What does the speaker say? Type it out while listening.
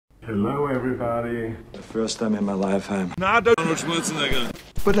Hello, everybody. The first time in my life I'm not Arnold Schwarzenegger.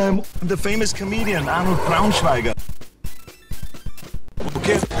 But I'm the famous comedian Arnold Schwarzenegger.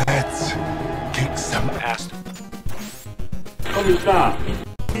 Okay. Let's kick some ass. Come stop.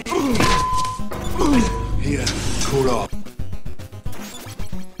 Here, cool off.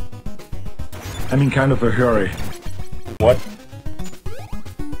 I'm in kind of a hurry. What?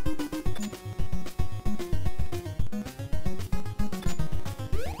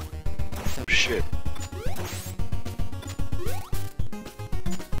 Shit.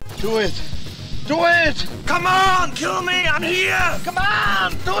 Do it! Do it! Come on! Kill me! I'm here! Come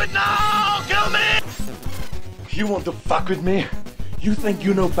on! Do it now! Kill me! You want to fuck with me? You think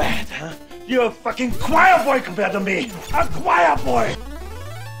you know bad, huh? You're a fucking choir boy compared to me! A choir boy!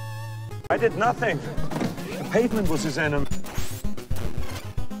 I did nothing. The pavement was his enemy.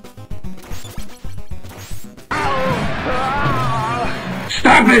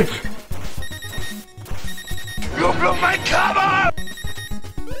 Stop it! You blew my cover!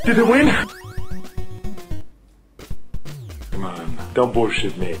 Did it win? Come on, don't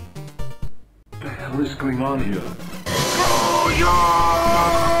bullshit me. What the hell is going on here? Oh,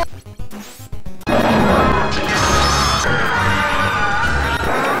 yeah!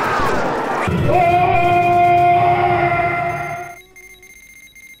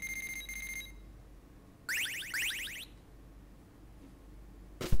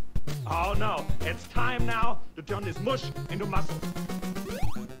 Oh no, it's time now to turn this mush into muscle.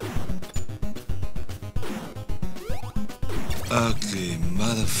 Ugly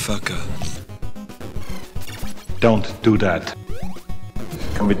motherfucker. Don't do that.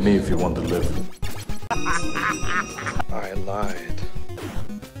 Come with me if you want to live. I lied.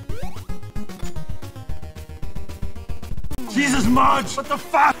 Jesus, Marge! What the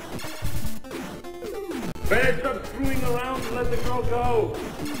fuck? Better stop screwing around and let the girl go.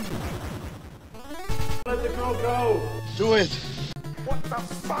 Let the girl go. Do it! What the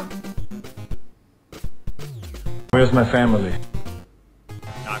fuck? Where's my family?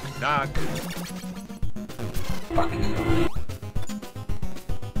 Knock, knock. Fuck you.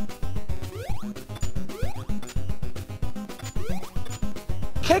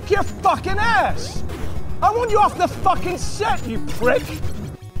 Kick your fucking ass! I want you off the fucking set, you prick!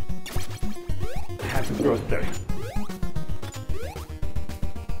 Happy birthday.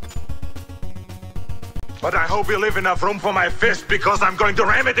 But I hope you leave enough room for my fist, because I'm going to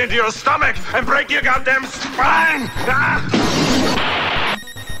ram it into your stomach and break your goddamn spine! Ah!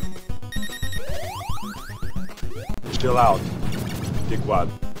 Still out. Dickwad.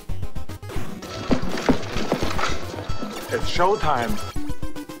 It's showtime.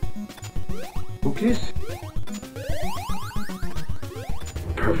 Cookies?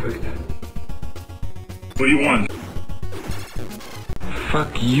 Perfect. What do you want?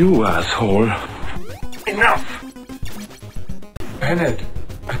 Fuck you, asshole. Enough! Bennett,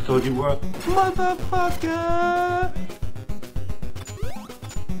 I thought you were... Motherfucker!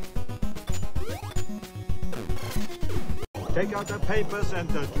 Take out the papers and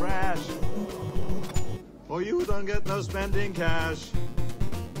the trash, or you don't get no spending cash.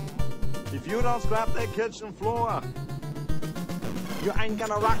 If you don't scrap that kitchen floor, you ain't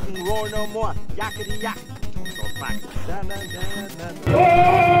gonna rock and roll no more. Yakety yak.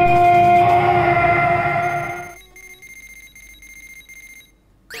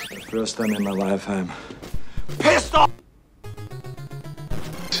 First time in my life I'm Pissed off!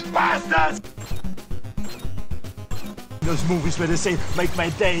 Bastards! Those movies where they say, make my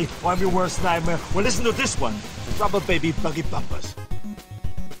day, or I'm your worst nightmare. Well, listen to this one. Rubber baby buggy bumpers.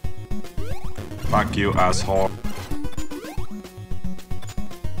 Fuck you, asshole.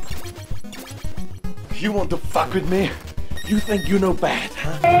 You want to fuck with me? You think you know bad,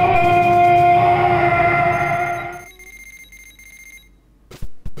 huh?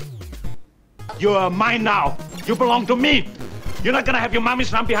 You're mine now. You belong to me. You're not gonna have your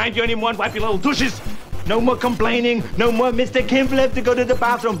mommies run behind you anymore and wipe your little douches. No more complaining. No more Mr. Kim left to go to the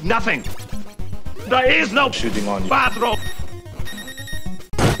bathroom. Nothing. There is no Shooting on you. bathroom.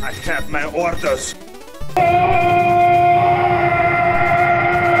 I have my orders.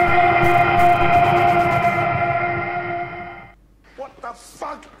 What the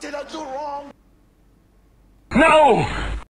fuck did I do wrong? No!